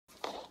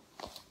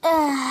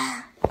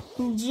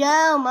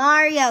Joe,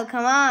 Mario,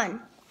 come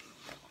on.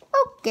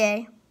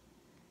 Okay.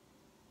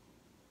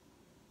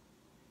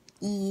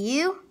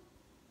 You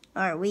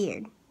are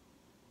weird.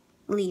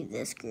 Leave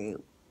this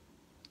group.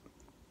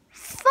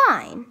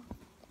 Fine.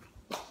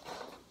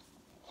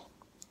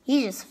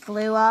 He just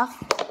flew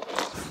off.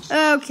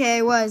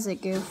 Okay, what is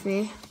it,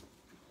 Goofy?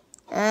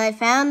 I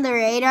found the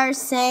radar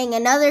saying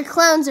another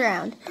clone's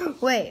around.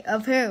 Wait,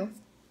 of who?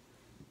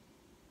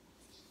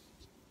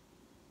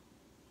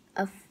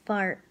 A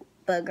fart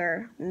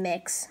booger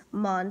mix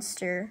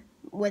monster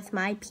with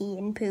my pee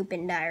and poop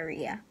and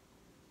diarrhea.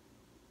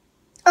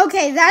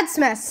 Okay, that's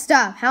messed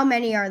up. How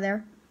many are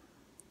there?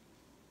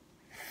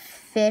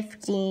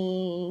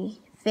 52.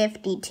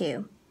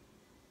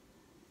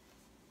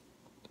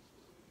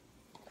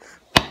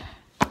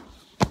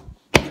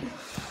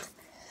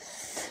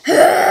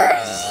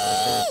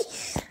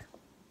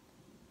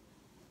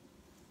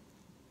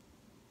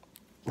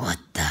 What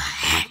the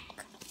heck?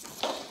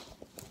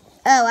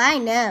 Oh, I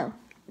know.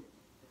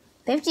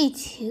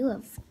 52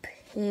 of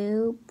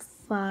poop,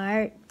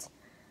 fart,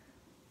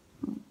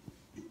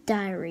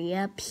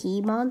 diarrhea,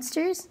 pee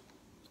monsters?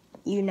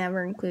 You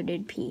never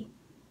included pee.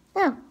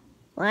 Oh,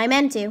 well, I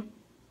meant to.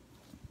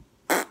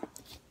 What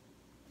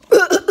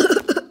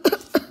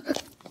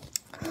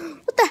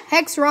the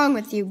heck's wrong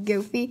with you,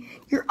 Goofy?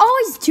 You're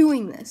always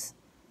doing this.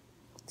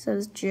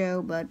 Says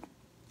Joe, but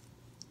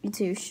you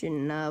two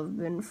shouldn't have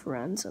been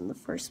friends in the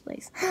first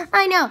place.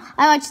 I know.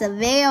 I watched the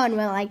video and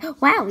went like,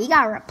 wow, we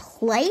got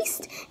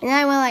replaced? And then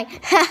I went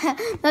like, haha,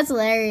 that's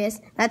hilarious.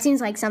 That seems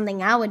like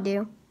something I would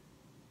do.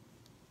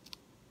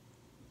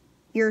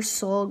 Your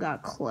soul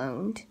got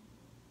cloned.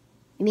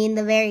 You mean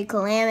the very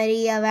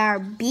calamity of our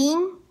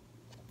being?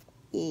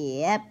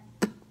 Yep.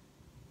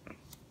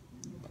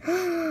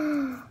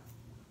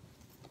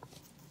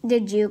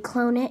 Did you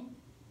clone it?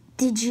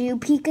 Did you,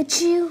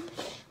 Pikachu?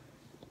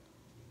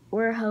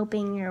 We're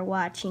hoping you're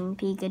watching,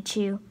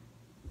 Pikachu,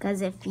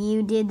 because if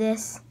you did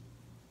this,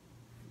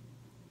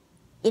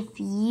 if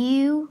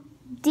you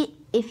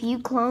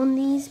clone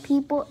these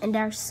people and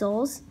our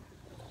souls,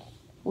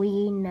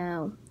 we'll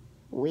know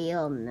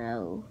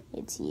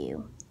it's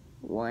you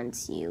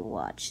once you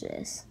watch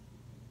this.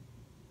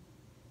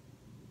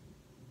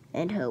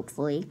 And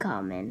hopefully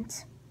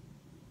comment.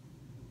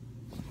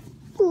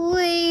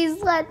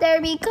 Please let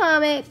there be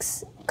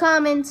comments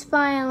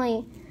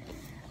finally.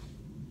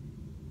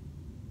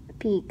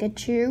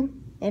 Pikachu,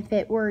 if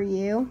it were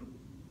you,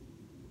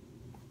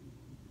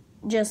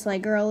 just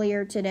like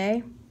earlier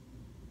today,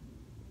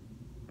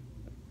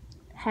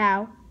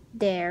 how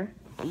dare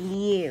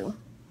you?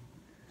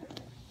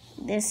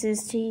 This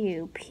is to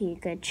you,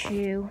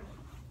 Pikachu.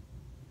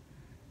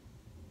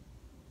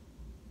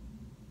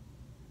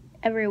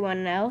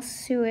 Everyone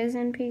else who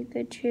isn't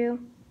Pikachu,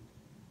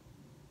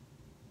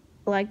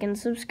 like and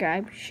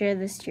subscribe, share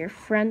this to your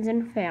friends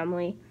and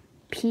family.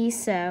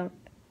 Peace out.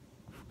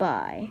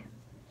 Bye.